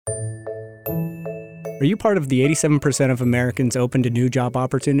Are you part of the 87% of Americans open to new job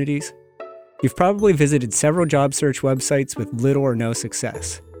opportunities? You've probably visited several job search websites with little or no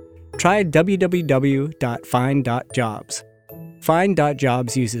success. Try www.find.jobs.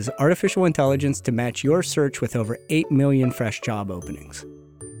 Find.jobs uses artificial intelligence to match your search with over 8 million fresh job openings.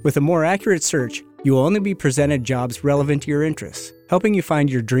 With a more accurate search, you will only be presented jobs relevant to your interests, helping you find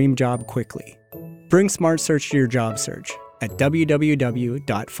your dream job quickly. Bring smart search to your job search at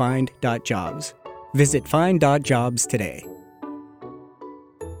www.find.jobs. Visit find.jobs today.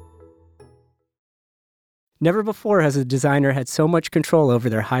 Never before has a designer had so much control over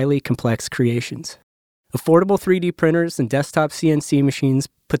their highly complex creations. Affordable 3D printers and desktop CNC machines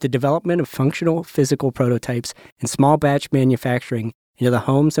put the development of functional physical prototypes and small batch manufacturing into the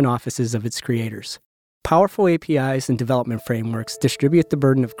homes and offices of its creators. Powerful APIs and development frameworks distribute the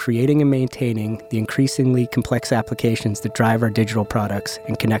burden of creating and maintaining the increasingly complex applications that drive our digital products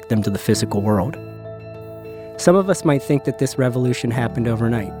and connect them to the physical world. Some of us might think that this revolution happened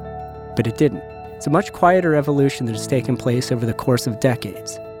overnight, but it didn't. It's a much quieter evolution that has taken place over the course of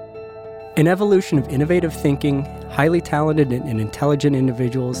decades. An evolution of innovative thinking, highly talented and intelligent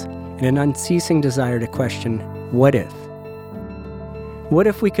individuals, and an unceasing desire to question, what if? What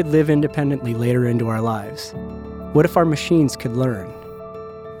if we could live independently later into our lives? What if our machines could learn?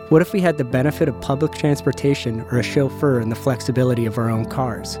 What if we had the benefit of public transportation or a chauffeur and the flexibility of our own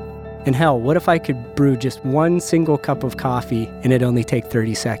cars? And hell, what if I could brew just one single cup of coffee and it'd only take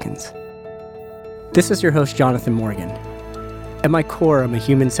 30 seconds? This is your host, Jonathan Morgan. At my core, I'm a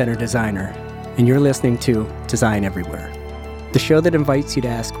human-centered designer, and you're listening to Design Everywhere, the show that invites you to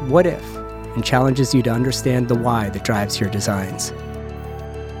ask, what if, and challenges you to understand the why that drives your designs.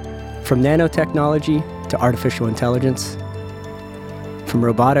 From nanotechnology to artificial intelligence, from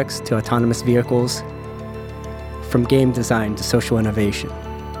robotics to autonomous vehicles, from game design to social innovation.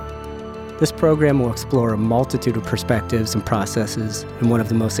 This program will explore a multitude of perspectives and processes in one of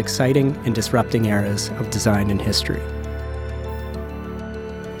the most exciting and disrupting eras of design in history.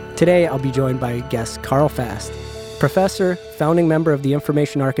 Today, I'll be joined by guest Carl Fast, professor, founding member of the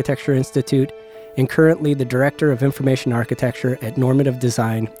Information Architecture Institute, and currently the Director of Information Architecture at Normative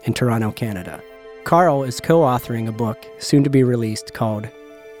Design in Toronto, Canada. Carl is co-authoring a book, soon to be released, called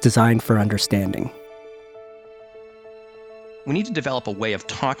Design for Understanding. We need to develop a way of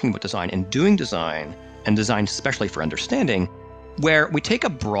talking about design and doing design, and design especially for understanding, where we take a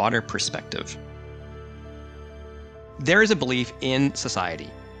broader perspective. There is a belief in society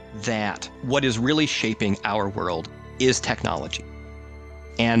that what is really shaping our world is technology.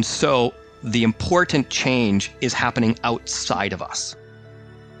 And so the important change is happening outside of us.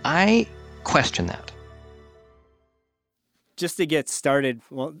 I question that. Just to get started,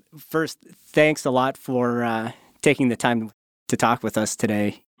 well, first, thanks a lot for taking the time to talk with us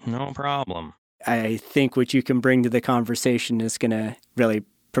today. No problem. I think what you can bring to the conversation is going to really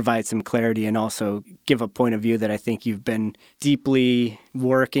provide some clarity and also give a point of view that I think you've been deeply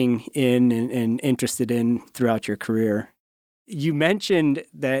working in and interested in throughout your career. You mentioned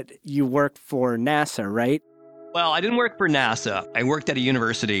that you worked for NASA, right? Well, I didn't work for NASA. I worked at a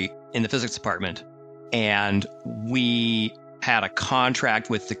university in the physics department, and we had a contract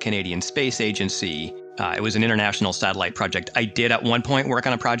with the Canadian Space Agency. It was an international satellite project. I did at one point work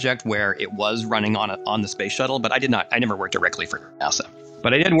on a project where it was running on the space shuttle, but I never worked directly for NASA.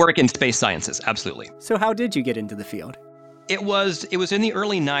 But I did work in space sciences, absolutely. So how did you get into the field? It was in the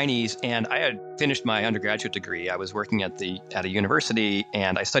early 90s, and I had finished my undergraduate degree. I was working at a university,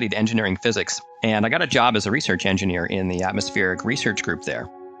 and I studied engineering physics. And I got a job as a research engineer in the atmospheric research group there.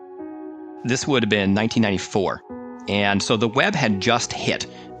 This would have been 1994. And so the web had just hit.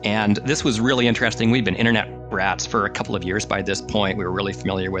 And this was really interesting. We'd been internet rats for a couple of years by this point. We were really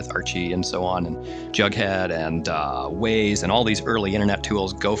familiar with Archie and so on, and Jughead and Waze and all these early internet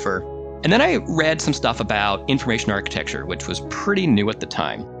tools, Gopher. And then I read some stuff about information architecture, which was pretty new at the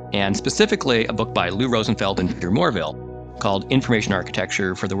time, and specifically a book by Lou Rosenfeld and Peter Morville called Information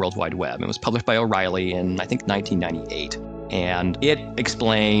Architecture for the World Wide Web. It was published by O'Reilly in, I think, 1998. And it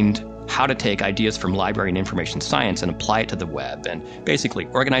explained how to take ideas from library and information science and apply it to the web, and basically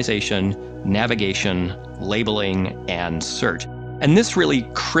organization, navigation, labeling, and search. And this really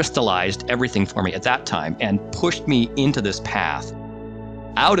crystallized everything for me at that time and pushed me into this path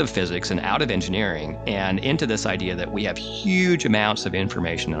out of physics and out of engineering and into this idea that we have huge amounts of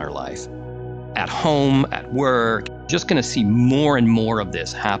information in our life. At home, at work, just going to see more and more of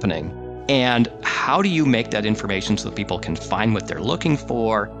this happening. And how do you make that information so that people can find what they're looking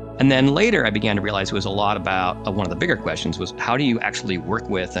for? And then later I began to realize it was a lot about, one of the bigger questions was, how do you actually work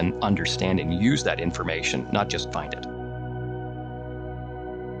with and understand and use that information, not just find it?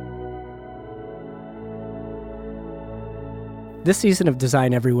 This season of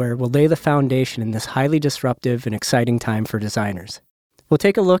Design Everywhere will lay the foundation in this highly disruptive and exciting time for designers. We'll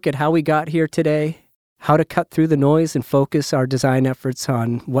take a look at how we got here today, how to cut through the noise and focus our design efforts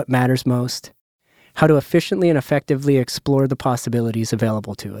on what matters most, how to efficiently and effectively explore the possibilities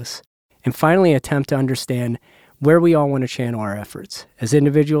available to us, and finally attempt to understand where we all want to channel our efforts as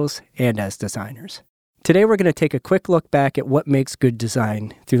individuals and as designers. Today we're going to take a quick look back at what makes good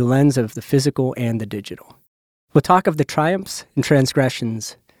design through the lens of the physical and the digital. We'll talk of the triumphs and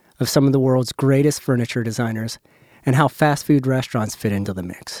transgressions of some of the world's greatest furniture designers and how fast food restaurants fit into the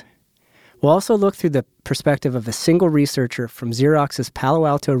mix. We'll also look through the perspective of a single researcher from Xerox's Palo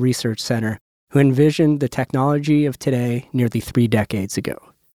Alto Research Center who envisioned the technology of today nearly 3 decades ago.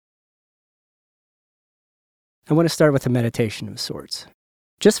 I want to start with a meditation of sorts.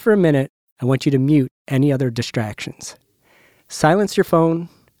 Just for a minute, I want you to mute any other distractions. Silence your phone,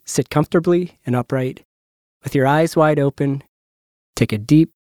 sit comfortably and upright. With your eyes wide open, take a deep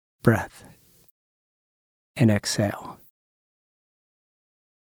breath and exhale.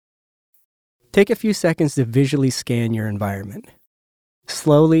 Take a few seconds to visually scan your environment.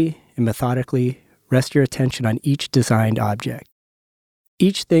 Slowly and methodically rest your attention on each designed object,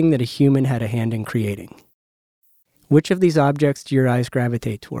 each thing that a human had a hand in creating. Which of these objects do your eyes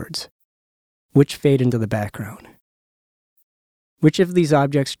gravitate towards? Which fade into the background? Which of these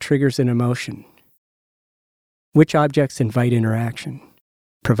objects triggers an emotion? Which objects invite interaction,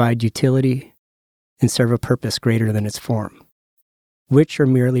 provide utility, and serve a purpose greater than its form? Which are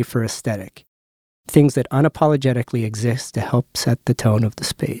merely for aesthetic, things that unapologetically exist to help set the tone of the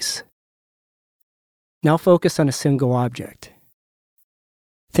space? Now focus on a single object.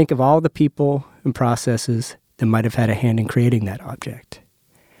 Think of all the people and processes that might have had a hand in creating that object.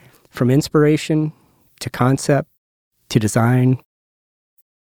 From inspiration, to concept, to design,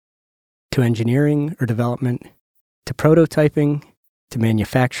 to engineering or development, to prototyping, to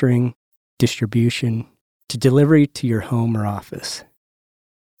manufacturing, distribution, to delivery to your home or office.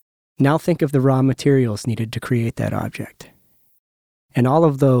 Now think of the raw materials needed to create that object, and all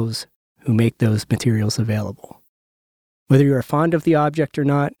of those who make those materials available. Whether you are fond of the object or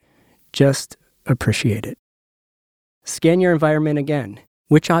not, just appreciate it. Scan your environment again.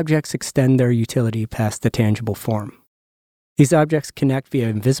 Which objects extend their utility past the tangible form? These objects connect via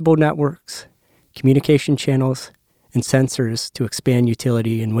invisible networks, communication channels, and sensors to expand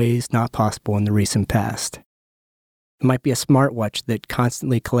utility in ways not possible in the recent past. It might be a smartwatch that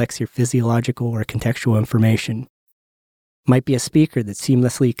constantly collects your physiological or contextual information. It might be a speaker that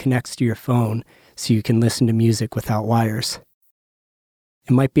seamlessly connects to your phone so you can listen to music without wires.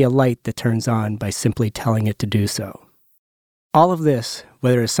 It might be a light that turns on by simply telling it to do so. All of this,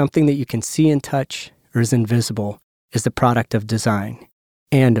 whether it's something that you can see and touch or is invisible, is the product of design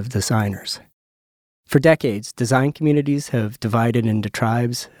and of designers. For decades, design communities have divided into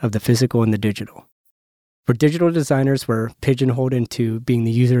tribes of the physical and the digital. Where digital designers were pigeonholed into being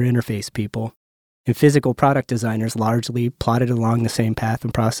the user interface people, and physical product designers largely plodded along the same path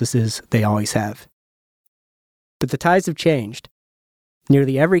and processes they always have. But the tides have changed.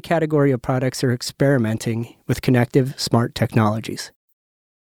 Nearly every category of products are experimenting with connective, smart technologies.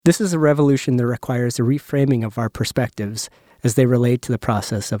 This is a revolution that requires a reframing of our perspectives as they relate to the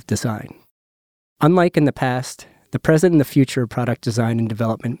process of design. Unlike in the past, the present and the future of product design and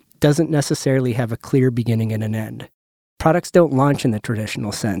development doesn't necessarily have a clear beginning and an end. Products don't launch in the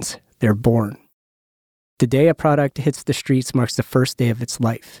traditional sense, they're born. The day a product hits the streets marks the first day of its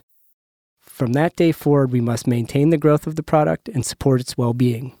life. From that day forward, we must maintain the growth of the product and support its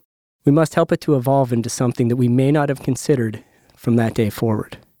well-being. We must help it to evolve into something that we may not have considered from that day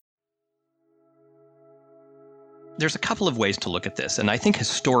forward. There's a couple of ways to look at this, and I think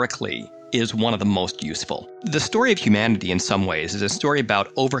historically is one of the most useful. The story of humanity in some ways is a story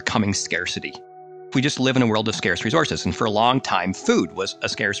about overcoming scarcity. We just live in a world of scarce resources, and for a long time, food was a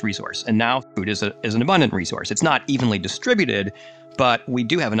scarce resource, and now food is an abundant resource. It's not evenly distributed, but we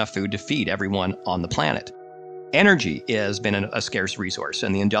do have enough food to feed everyone on the planet. Energy has been a scarce resource,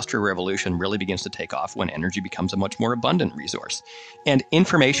 and the Industrial Revolution really begins to take off when energy becomes a much more abundant resource. And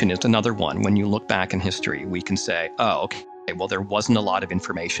information is another one. When you look back in history, we can say, oh, okay, well, there wasn't a lot of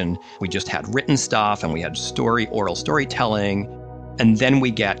information. We just had written stuff, and we had oral storytelling, and then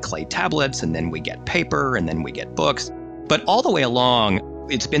we get clay tablets, and then we get paper, and then we get books. But all the way along,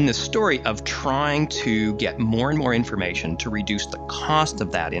 it's been this story of trying to get more and more information to reduce the cost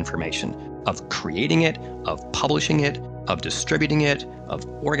of that information, of creating it, of publishing it, of distributing it, of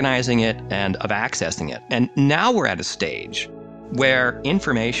organizing it, and of accessing it. And now we're at a stage where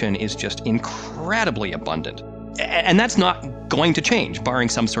information is just incredibly abundant. And that's not going to change, barring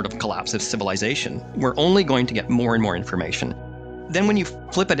some sort of collapse of civilization. We're only going to get more and more information. then when you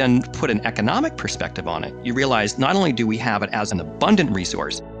flip it and put an economic perspective on it, you realize not only do we have it as an abundant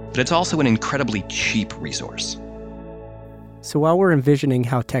resource, but it's also an incredibly cheap resource. So while we're envisioning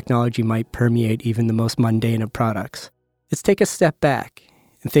how technology might permeate even the most mundane of products, let's take a step back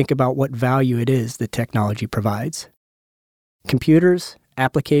and think about what value it is that technology provides. Computers,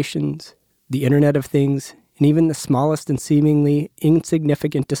 applications, the Internet of Things, and even the smallest and seemingly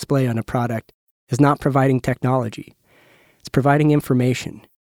insignificant display on a product is not providing technology. It's providing information.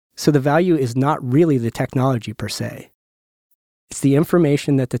 So the value is not really the technology per se. It's the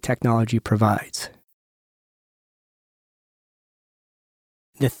information that the technology provides.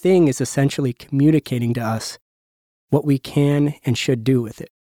 The thing is essentially communicating to us what we can and should do with it.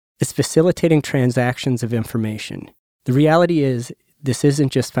 It's facilitating transactions of information. The reality is, this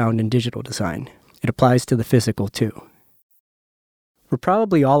isn't just found in digital design. It applies to the physical too. We're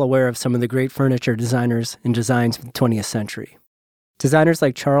probably all aware of some of the great furniture designers and designs of the 20th century. Designers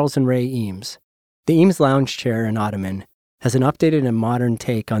like Charles and Ray Eames. The Eames lounge chair and ottoman has an updated and modern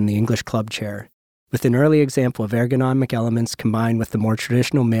take on the English club chair, with an early example of ergonomic elements combined with the more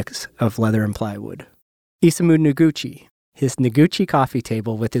traditional mix of leather and plywood. Isamu Noguchi. His Noguchi coffee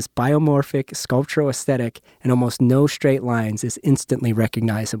table with its biomorphic sculptural aesthetic and almost no straight lines is instantly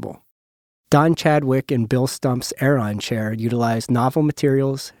recognizable. Don Chadwick and Bill Stump's Aeron chair utilized novel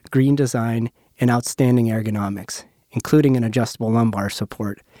materials, green design, and outstanding ergonomics, including an adjustable lumbar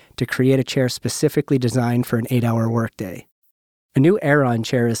support, to create a chair specifically designed for an 8-hour workday. A new Aeron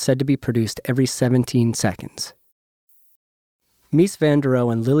chair is said to be produced every 17 seconds. Mies van der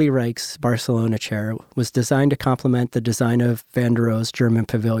Rohe and Lily Reich's Barcelona chair was designed to complement the design of van der Rohe's German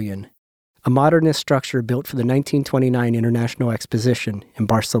Pavilion, a modernist structure built for the 1929 International Exposition in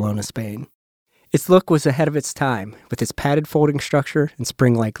Barcelona, Spain. Its look was ahead of its time, with its padded folding structure and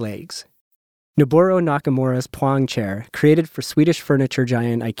spring-like legs. Noboru Nakamura's Pwang chair, created for Swedish furniture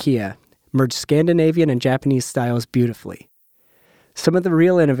giant IKEA, merged Scandinavian and Japanese styles beautifully. Some of the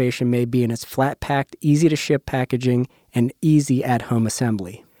real innovation may be in its flat-packed, easy-to-ship packaging and easy at-home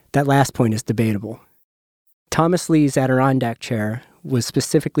assembly. That last point is debatable. Thomas Lee's Adirondack chair was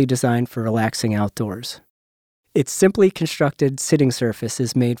specifically designed for relaxing outdoors. Its simply constructed sitting surface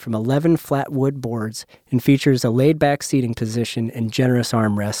is made from 11 flat wood boards and features a laid-back seating position and generous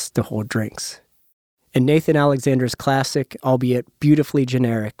armrests to hold drinks. And Nathan Alexander's classic, albeit beautifully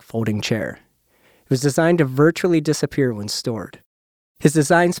generic, folding chair. It was designed to virtually disappear when stored. His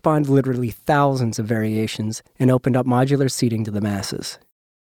design spawned literally thousands of variations and opened up modular seating to the masses.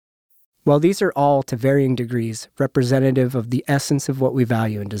 While these are all, to varying degrees, representative of the essence of what we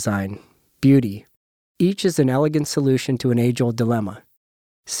value in design, beauty, each is an elegant solution to an age-old dilemma.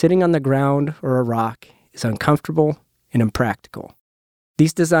 Sitting on the ground or a rock is uncomfortable and impractical.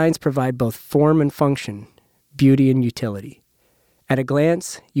 These designs provide both form and function, beauty and utility. At a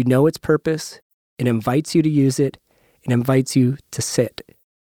glance, you know its purpose, it invites you to use it, it invites you to sit.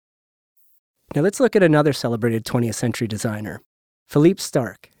 Now let's look at another celebrated 20th century designer, Philippe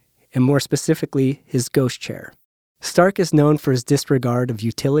Starck, and more specifically, his ghost chair. Starck is known for his disregard of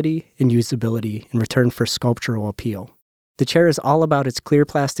utility and usability in return for sculptural appeal. The chair is all about its clear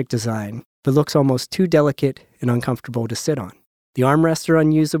plastic design, but looks almost too delicate and uncomfortable to sit on. The armrests are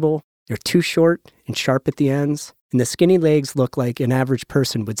unusable, they're too short and sharp at the ends, and the skinny legs look like an average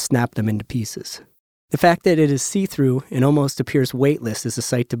person would snap them into pieces. The fact that it is see-through and almost appears weightless is a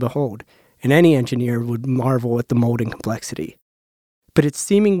sight to behold, and any engineer would marvel at the molding complexity. But its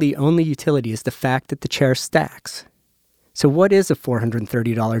seemingly only utility is the fact that the chair stacks. So what is a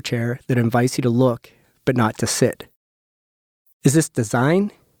 $430 chair that invites you to look, but not to sit? Is this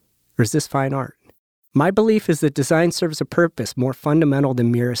design, or is this fine art? My belief is that design serves a purpose more fundamental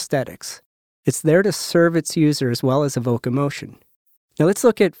than mere aesthetics. It's there to serve its user as well as evoke emotion. Now let's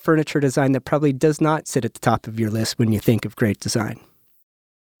look at furniture design that probably does not sit at the top of your list when you think of great design.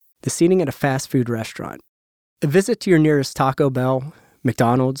 The seating at a fast food restaurant. A visit to your nearest Taco Bell,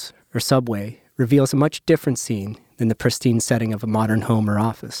 McDonald's, or Subway reveals a much different scene than the pristine setting of a modern home or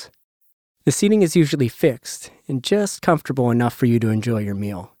office. The seating is usually fixed and just comfortable enough for you to enjoy your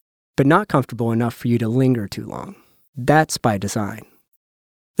meal, but not comfortable enough for you to linger too long. That's by design.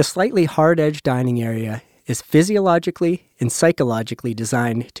 The slightly hard-edged dining area is physiologically and psychologically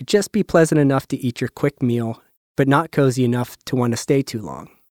designed to just be pleasant enough to eat your quick meal, but not cozy enough to want to stay too long.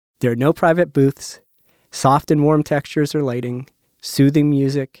 There are no private booths, soft and warm textures or lighting, soothing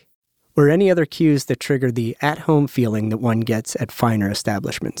music, or any other cues that trigger the at-home feeling that one gets at finer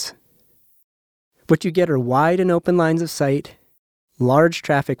establishments. What you get are wide and open lines of sight, large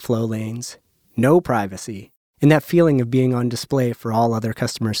traffic flow lanes, no privacy, and that feeling of being on display for all other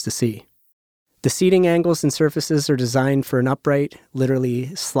customers to see. The seating angles and surfaces are designed for an upright,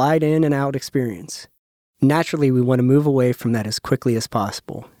 literally slide in and out experience. Naturally, we want to move away from that as quickly as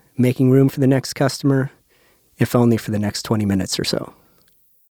possible, making room for the next customer, if only for the next 20 minutes or so.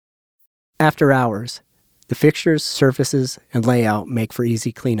 After hours, the fixtures, surfaces, and layout make for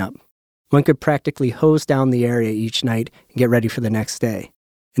easy cleanup. One could practically hose down the area each night and get ready for the next day.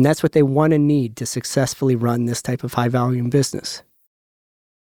 And that's what they want and need to successfully run this type of high-volume business.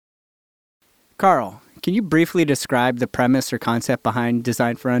 Carl, can you briefly describe the premise or concept behind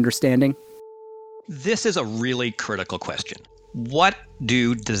Design for Understanding? This is a really critical question. What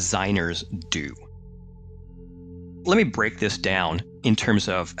do designers do? Let me break this down in terms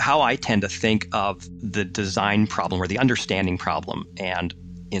of how I tend to think of the design problem or the understanding problem, and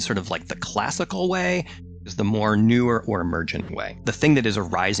in sort of like the classical way is the more newer or emergent way, the thing that is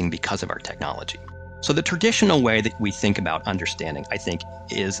arising because of our technology. So the traditional way that we think about understanding, I think,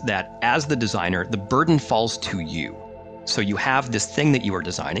 is that as the designer, the burden falls to you. So you have this thing that you are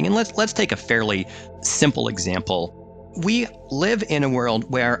designing, and let's take a fairly simple example. We live in a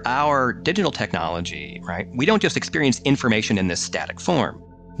world where our digital technology, right, we don't just experience information in this static form.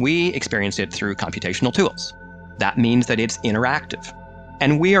 We experience it through computational tools. That means that it's interactive.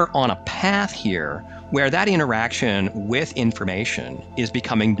 And we are on a path here where that interaction with information is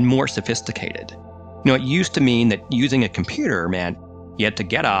becoming more sophisticated. You know, it used to mean that using a computer meant you had to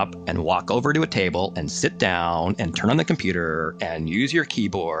get up and walk over to a table and sit down and turn on the computer and use your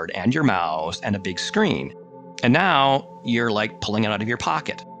keyboard and your mouse and a big screen. And now you're like pulling it out of your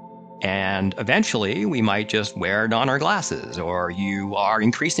pocket. And eventually we might just wear it on our glasses, or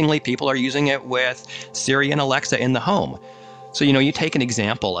increasingly people are using it with Siri and Alexa in the home. So, you take an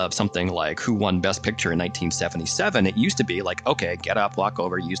example of something like Who Won Best Picture in 1977. It used to be like, okay, get up, walk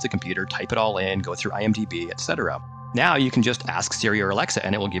over, use the computer, type it all in, go through IMDb, etc. Now you can just ask Siri or Alexa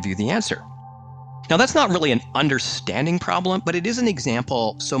and it will give you the answer. Now, that's not really an understanding problem, but it is an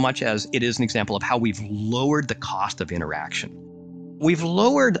example so much as it is an example of how we've lowered the cost of interaction. We've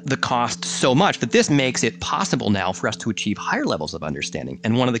lowered the cost so much that this makes it possible now for us to achieve higher levels of understanding.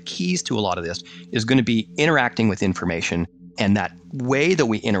 And one of the keys to a lot of this is going to be interacting with information. And that way that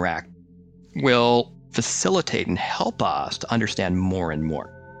we interact will facilitate and help us to understand more and more.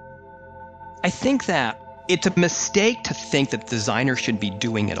 I think that it's a mistake to think that designers should be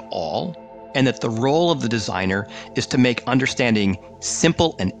doing it all, and that the role of the designer is to make understanding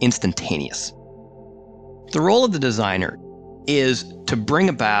simple and instantaneous. The role of the designer is to bring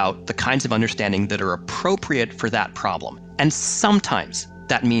about the kinds of understanding that are appropriate for that problem. And sometimes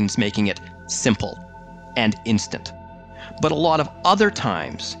that means making it simple and instant. But a lot of other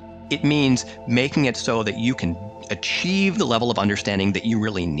times, it means making it so that you can achieve the level of understanding that you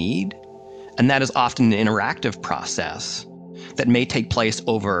really need. And that is often an interactive process that may take place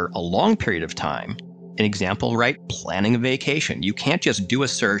over a long period of time. An example, right? Planning a vacation. You can't just do a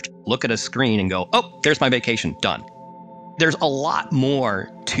search, look at a screen and go, oh, there's my vacation, done. There's a lot more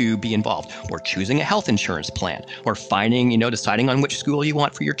to be involved. Or choosing a health insurance plan, or deciding on which school you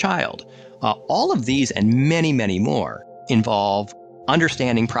want for your child. All of these and many, many more involve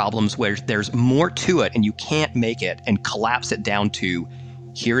understanding problems where there's more to it and you can't make it and collapse it down to,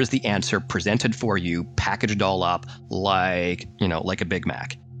 here is the answer presented for you, packaged all up like a Big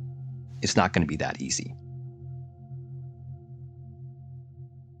Mac. It's not going to be that easy.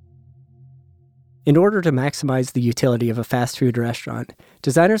 In order to maximize the utility of a fast food restaurant,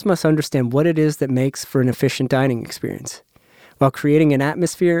 designers must understand what it is that makes for an efficient dining experience, while creating an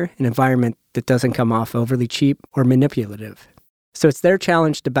atmosphere and environment that doesn't come off overly cheap or manipulative. So it's their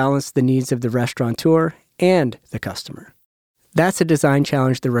challenge to balance the needs of the restaurateur and the customer. That's a design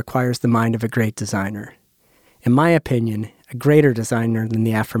challenge that requires the mind of a great designer. In my opinion, a greater designer than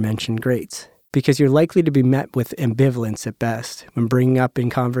the aforementioned greats, because you're likely to be met with ambivalence at best when bringing up in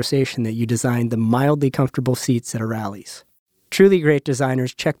conversation that you designed the mildly comfortable seats at a Rally's. Truly great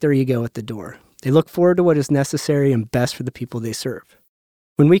designers check their ego at the door. They look forward to what is necessary and best for the people they serve.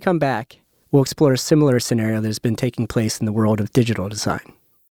 When we come back, we'll explore a similar scenario that has been taking place in the world of digital design.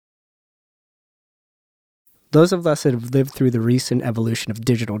 Those of us that have lived through the recent evolution of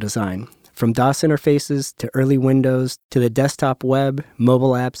digital design, from DOS interfaces to early Windows to the desktop web,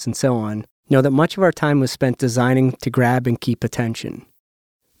 mobile apps, and so on, know that much of our time was spent designing to grab and keep attention.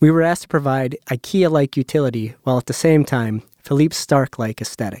 We were asked to provide IKEA-like utility while at the same time Philippe Starck-like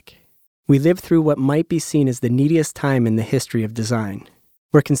aesthetic. We lived through what might be seen as the neediest time in the history of design.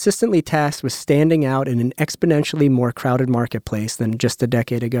 We're consistently tasked with standing out in an exponentially more crowded marketplace than just a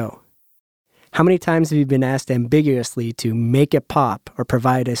decade ago. How many times have you been asked ambiguously to make it pop or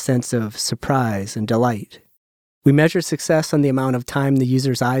provide a sense of surprise and delight? We measure success on the amount of time the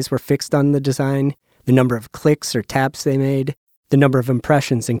user's eyes were fixed on the design, the number of clicks or taps they made, the number of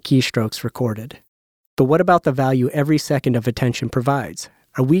impressions and keystrokes recorded. But what about the value every second of attention provides?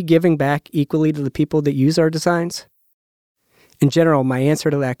 Are we giving back equally to the people that use our designs? In general, my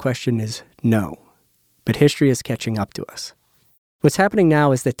answer to that question is no. But history is catching up to us. What's happening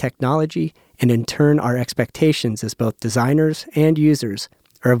now is that technology, and in turn our expectations as both designers and users,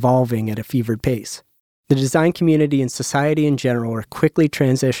 are evolving at a fevered pace. The design community and society in general are quickly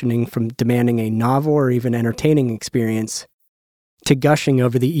transitioning from demanding a novel or even entertaining experience to gushing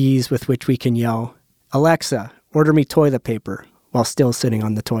over the ease with which we can yell, "Alexa, order me toilet paper," while still sitting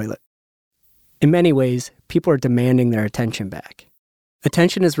on the toilet. In many ways, people are demanding their attention back.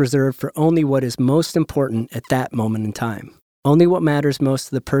 Attention is reserved for only what is most important at that moment in time, only what matters most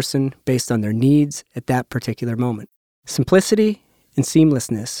to the person based on their needs at that particular moment. Simplicity and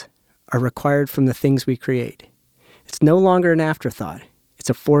seamlessness are required from the things we create. It's no longer an afterthought. It's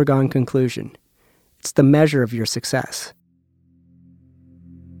a foregone conclusion. It's the measure of your success.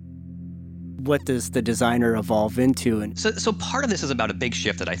 What does the designer evolve into? So part of this is about a big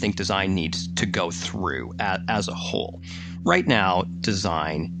shift that I think design needs to go through as a whole. Right now,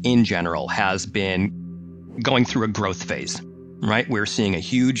 design in general has been going through a growth phase, right? We're seeing a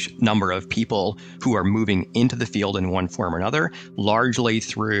huge number of people who are moving into the field in one form or another, largely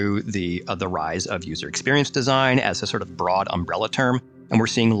through the rise of user experience design as a sort of broad umbrella term. And we're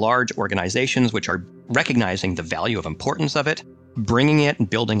seeing large organizations which are recognizing the value of importance of it, bringing it and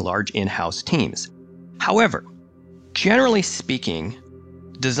building large in-house teams. However, generally speaking,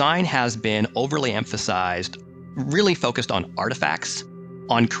 design has been overly emphasized, really focused on artifacts,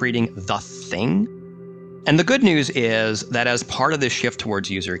 on creating the thing. And the good news is that as part of this shift towards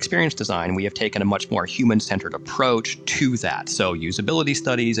user experience design, we have taken a much more human-centered approach to that. So usability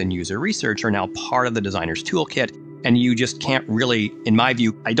studies and user research are now part of the designer's toolkit. And you just can't really, in my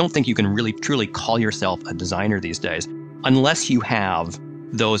view, I don't think you can really truly call yourself a designer these days unless you have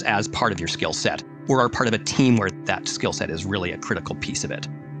those as part of your skill set or are part of a team where that skill set is really a critical piece of it.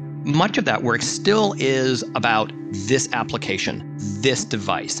 Much of that work still is about this application, this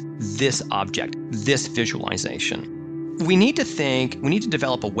device, this object, this visualization. We need to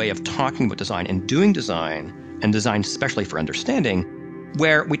develop a way of talking about design and doing design, and design especially for understanding,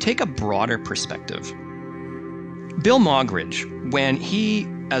 where we take a broader perspective. Bill Moggridge, when he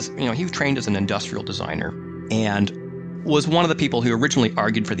trained as an industrial designer and was one of the people who originally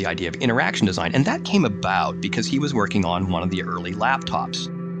argued for the idea of interaction design. And that came about because he was working on one of the early laptops.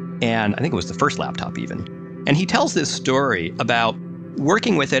 And I think it was the first laptop even. And he tells this story about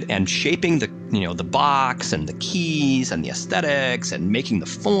working with it and shaping the box and the keys and the aesthetics and making the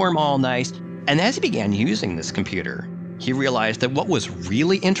form all nice. And as he began using this computer, he realized that what was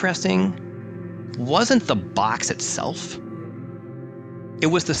really interesting wasn't the box itself. It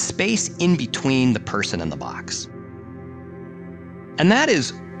was the space in between the person and the box. And that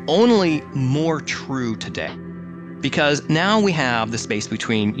is only more true today, because now we have the space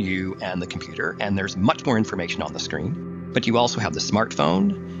between you and the computer, and there's much more information on the screen. But you also have the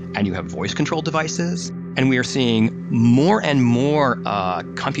smartphone, and you have voice control devices, and we are seeing more and more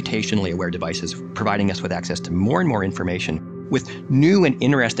computationally aware devices providing us with access to more and more information with new and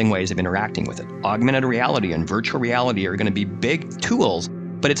interesting ways of interacting with it. Augmented reality and virtual reality are going to be big tools,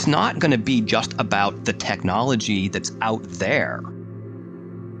 but it's not going to be just about the technology that's out there.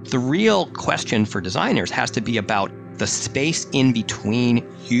 The real question for designers has to be about the space in between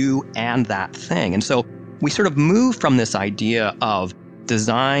you and that thing. And so we sort of move from this idea of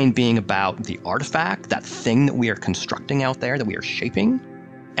design being about the artifact, that thing that we are constructing out there, that we are shaping,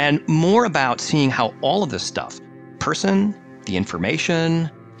 and more about seeing how all of this stuff, person, the information,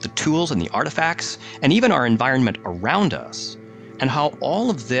 the tools and the artifacts, and even our environment around us, and how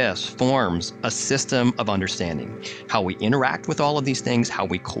all of this forms a system of understanding, how we interact with all of these things, how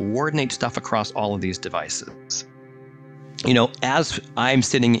we coordinate stuff across all of these devices. As I'm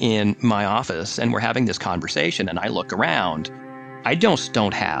sitting in my office and we're having this conversation and I look around, I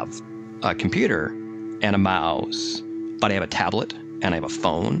don't have a computer and a mouse, but I have a tablet and I have a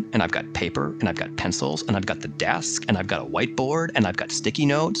phone and I've got paper and I've got pencils and I've got the desk and I've got a whiteboard and I've got sticky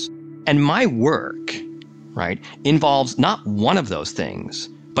notes. And my work, right, involves not one of those things,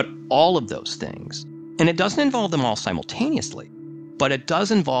 but all of those things. And it doesn't involve them all simultaneously, but it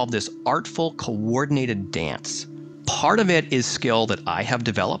does involve this artful, coordinated dance. Part of it is skill that I have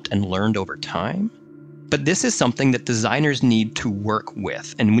developed and learned over time, but this is something that designers need to work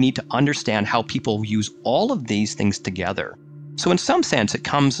with, and we need to understand how people use all of these things together. So in some sense, it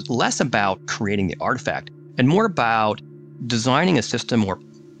comes less about creating the artifact and more about designing a system or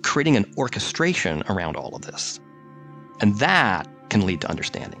creating an orchestration around all of this. And that can lead to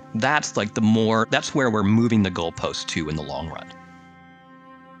understanding. That's where we're moving the goalpost to in the long run.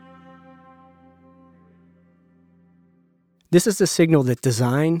 This is a signal that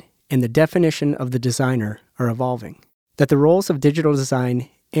design and the definition of the designer are evolving, that the roles of digital design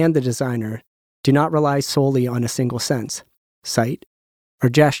and the designer do not rely solely on a single sense, sight, or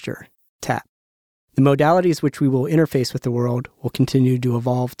gesture, tap. The modalities which we will interface with the world will continue to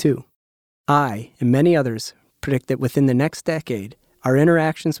evolve too. I, and many others, predict that within the next decade, our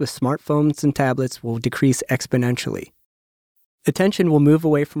interactions with smartphones and tablets will decrease exponentially. Attention will move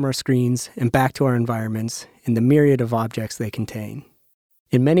away from our screens and back to our environments and the myriad of objects they contain.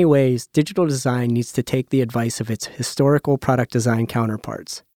 In many ways, digital design needs to take the advice of its historical product design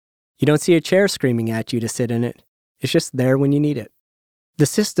counterparts. You don't see a chair screaming at you to sit in it. It's just there when you need it. The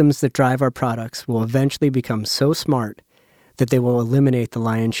systems that drive our products will eventually become so smart that they will eliminate the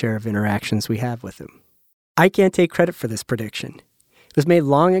lion's share of interactions we have with them. I can't take credit for this prediction. It was made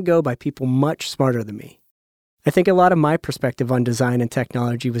long ago by people much smarter than me. I think a lot of my perspective on design and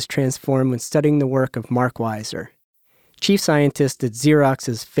technology was transformed when studying the work of Mark Weiser, chief scientist at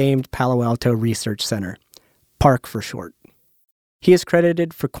Xerox's famed Palo Alto Research Center, PARC for short. He is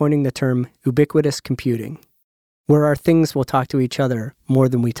credited for coining the term ubiquitous computing, where our things will talk to each other more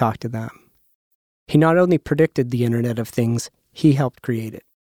than we talk to them. He not only predicted the Internet of Things, he helped create it.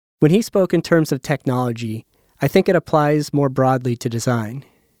 When he spoke in terms of technology, I think it applies more broadly to design.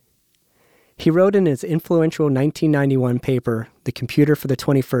 He wrote in his influential 1991 paper, The Computer for the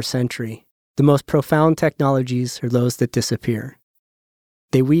 21st Century, the most profound technologies are those that disappear.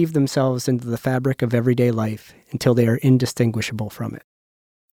 They weave themselves into the fabric of everyday life until they are indistinguishable from it.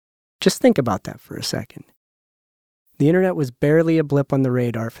 Just think about that for a second. The internet was barely a blip on the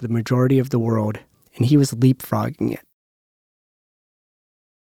radar for the majority of the world, and he was leapfrogging it.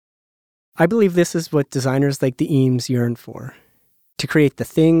 I believe this is what designers like the Eames yearn for, to create the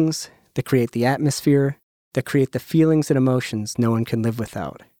things that create the atmosphere, that create the feelings and emotions no one can live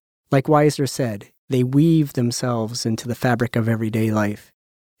without. Like Weiser said, they weave themselves into the fabric of everyday life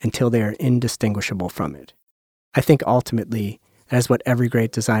until they are indistinguishable from it. I think ultimately, that is what every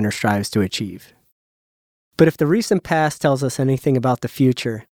great designer strives to achieve. But if the recent past tells us anything about the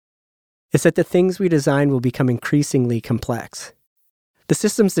future, it's that the things we design will become increasingly complex. The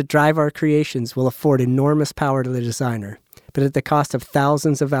systems that drive our creations will afford enormous power to the designer, but at the cost of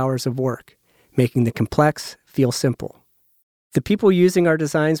thousands of hours of work, making the complex feel simple. The people using our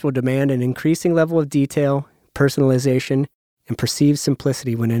designs will demand an increasing level of detail, personalization, and perceived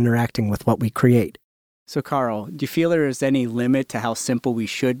simplicity when interacting with what we create. So, Carl, do you feel there is any limit to how simple we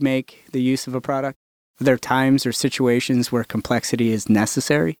should make the use of a product? Are there times or situations where complexity is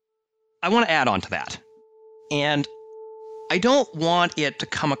necessary? I want to add on to that. And I don't want it to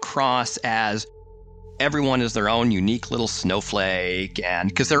come across as everyone is their own unique little snowflake, and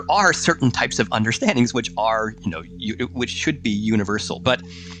because there are certain types of understandings which are, which should be universal, but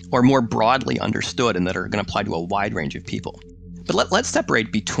or more broadly understood and that are going to apply to a wide range of people. But let's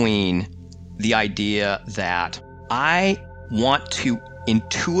separate between the idea that I want to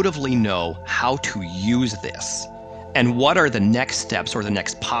intuitively know how to use this and what are the next steps or the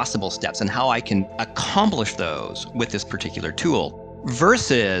next possible steps and how I can accomplish those with this particular tool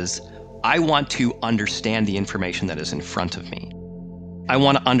versus I want to understand the information that is in front of me. I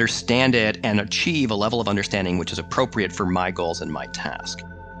want to understand it and achieve a level of understanding which is appropriate for my goals and my task.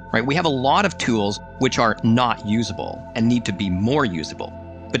 Right? We have a lot of tools which are not usable and need to be more usable.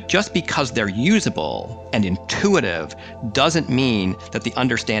 But just because they're usable and intuitive doesn't mean that the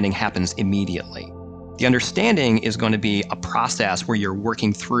understanding happens immediately. The understanding is going to be a process where you're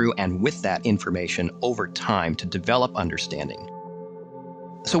working through and with that information over time to develop understanding.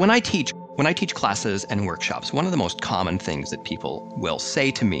 So when I teach classes and workshops, one of the most common things that people will say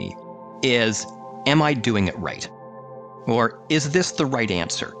to me is, am I doing it right? Or is this the right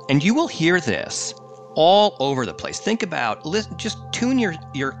answer? And you will hear this all over the place. Think about, just tune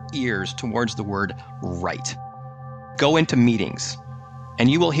your ears towards the word right. Go into meetings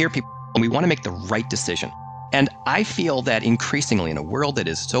and you will hear people, we want to make the right decision. And I feel that increasingly in a world that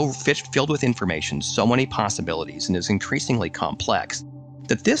is so filled with information, so many possibilities, and is increasingly complex,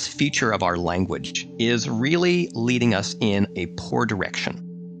 that this feature of our language is really leading us in a poor direction.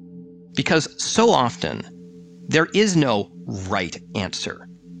 Because so often, there is no right answer.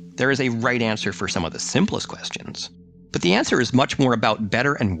 There is a right answer for some of the simplest questions, but the answer is much more about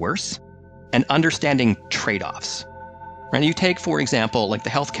better and worse and understanding trade-offs. And you take, for example, like the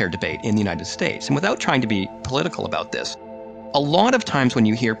healthcare debate in the United States, and without trying to be political about this, a lot of times when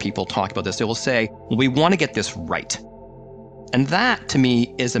you hear people talk about this, they will say, well, we want to get this right. And that, to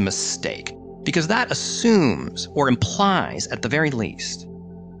me, is a mistake. Because that assumes or implies, at the very least,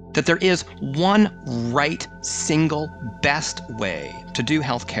 that there is one right, single, best way to do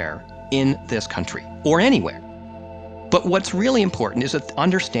healthcare in this country or anywhere. But what's really important is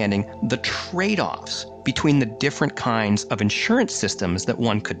understanding the trade-offs between the different kinds of insurance systems that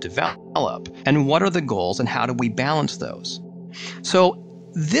one could develop, and what are the goals and how do we balance those. So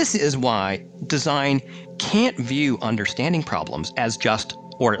this is why design can't view understanding problems as just,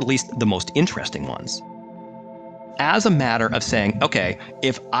 or at least the most interesting ones, as a matter of saying, okay,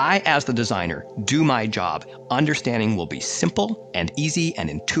 if I, as the designer, do my job, understanding will be simple and easy and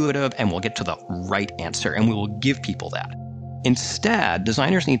intuitive, and we'll get to the right answer, and we will give people that. Instead,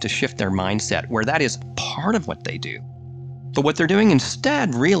 designers need to shift their mindset where that is part of what they do. But what they're doing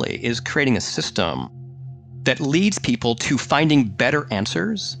instead, really, is creating a system that leads people to finding better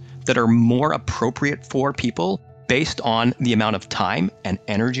answers that are more appropriate for people based on the amount of time and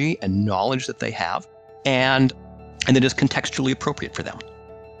energy and knowledge that they have, and that is contextually appropriate for them.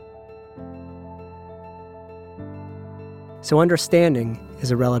 So understanding is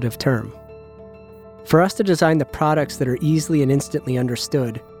a relative term. For us to design the products that are easily and instantly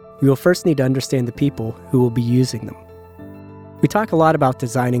understood, we will first need to understand the people who will be using them. We talk a lot about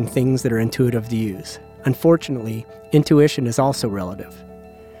designing things that are intuitive to use. Unfortunately, intuition is also relative.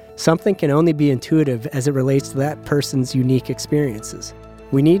 Something can only be intuitive as it relates to that person's unique experiences.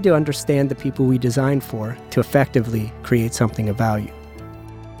 We need to understand the people we design for to effectively create something of value.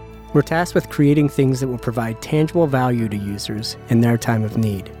 We're tasked with creating things that will provide tangible value to users in their time of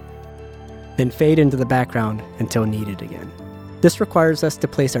need, then fade into the background until needed again. This requires us to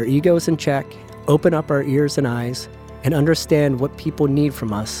place our egos in check, open up our ears and eyes, and understand what people need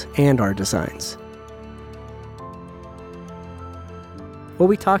from us and our designs. What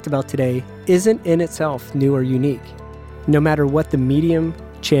we talked about today isn't in itself new or unique. No matter what the medium,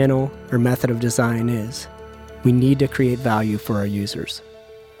 channel, or method of design is, we need to create value for our users.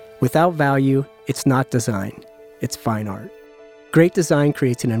 Without value, it's not design, it's fine art. Great design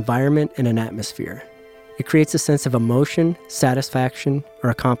creates an environment and an atmosphere. It creates a sense of emotion, satisfaction, or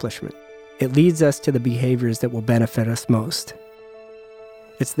accomplishment. It leads us to the behaviors that will benefit us most.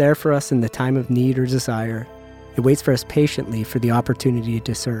 It's there for us in the time of need or desire. It waits for us patiently for the opportunity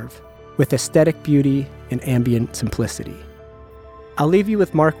to serve, with aesthetic beauty and ambient simplicity. I'll leave you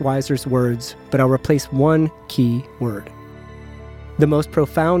with Mark Weiser's words, but I'll replace one key word. The most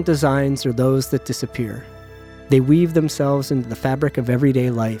profound designs are those that disappear. They weave themselves into the fabric of everyday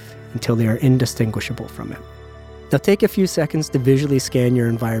life until they are indistinguishable from it. Now take a few seconds to visually scan your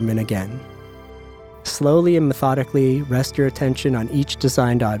environment again. Slowly and methodically rest your attention on each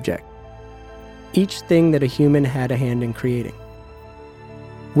designed object, each thing that a human had a hand in creating.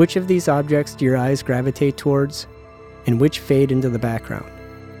 Which of these objects do your eyes gravitate towards, and which fade into the background?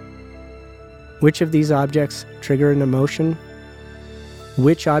 Which of these objects trigger an emotion?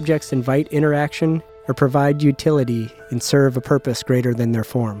 Which objects invite interaction or provide utility and serve a purpose greater than their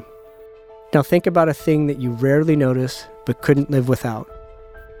form? Now think about a thing that you rarely notice but couldn't live without.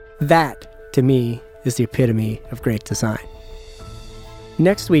 That, to me, is the epitome of great design.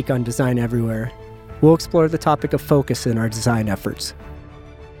 Next week on Design Everywhere, we'll explore the topic of focus in our design efforts.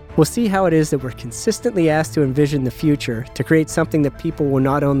 We'll see how it is that we're consistently asked to envision the future to create something that people will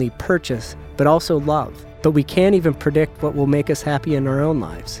not only purchase, but also love. But we can't even predict what will make us happy in our own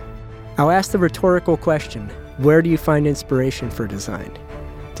lives. I'll ask the rhetorical question, where do you find inspiration for design?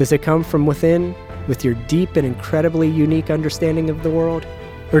 Does it come from within, with your deep and incredibly unique understanding of the world?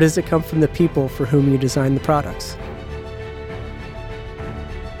 Or does it come from the people for whom you design the products?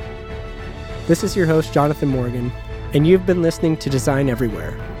 This is your host, Jonathan Morgan, and you've been listening to Design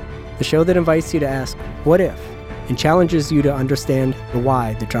Everywhere, the show that invites you to ask, what if, and challenges you to understand the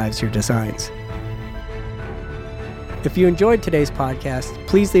why that drives your designs. If you enjoyed today's podcast,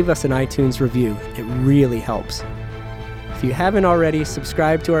 please leave us an iTunes review. It really helps. If you haven't already,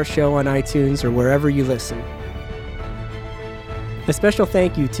 subscribe to our show on iTunes or wherever you listen. A special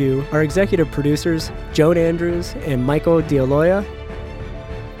thank you to our executive producers, Joan Andrews and Michael Dialoya,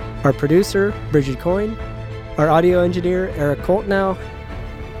 our producer, Bridget Coyne, our audio engineer, Eric Koltnow,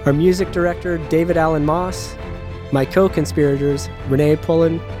 our music director, David Allen Moss, my co-conspirators, Renee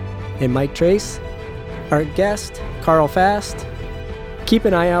Pullen and Mike Trace, our guest, Carl Fast. Keep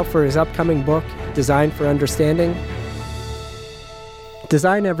an eye out for his upcoming book, Design for Understanding.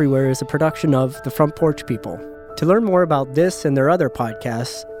 Design Everywhere is a production of The Front Porch People. To learn more about this and their other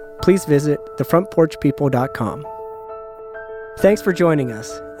podcasts, please visit thefrontporchpeople.com. Thanks for joining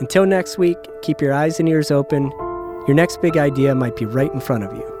us. Until next week, keep your eyes and ears open. Your next big idea might be right in front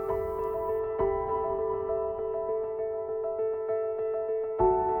of you.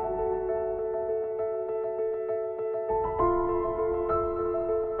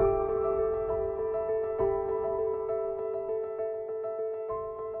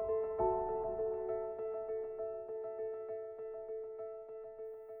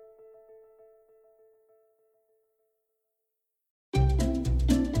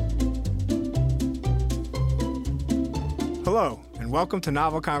 Hello, and welcome to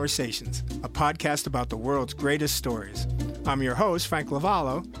Novel Conversations, a podcast about the world's greatest stories. I'm your host, Frank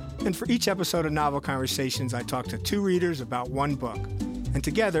Lavallo, and for each episode of Novel Conversations, I talk to two readers about one book. And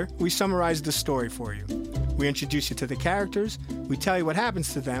together, we summarize the story for you. We introduce you to the characters, we tell you what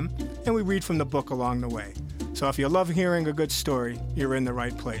happens to them, and we read from the book along the way. So if you love hearing a good story, you're in the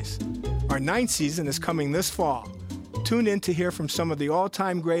right place. Our 9th season is coming this fall. Tune in to hear from some of the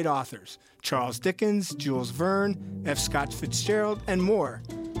all-time great authors, Charles Dickens, Jules Verne, F. Scott Fitzgerald, and more.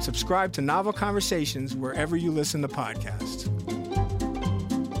 Subscribe to Novel Conversations wherever you listen to podcasts.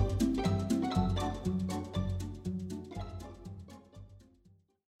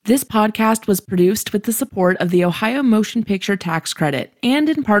 This podcast was produced with the support of the Ohio Motion Picture Tax Credit and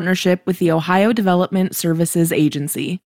in partnership with the Ohio Development Services Agency.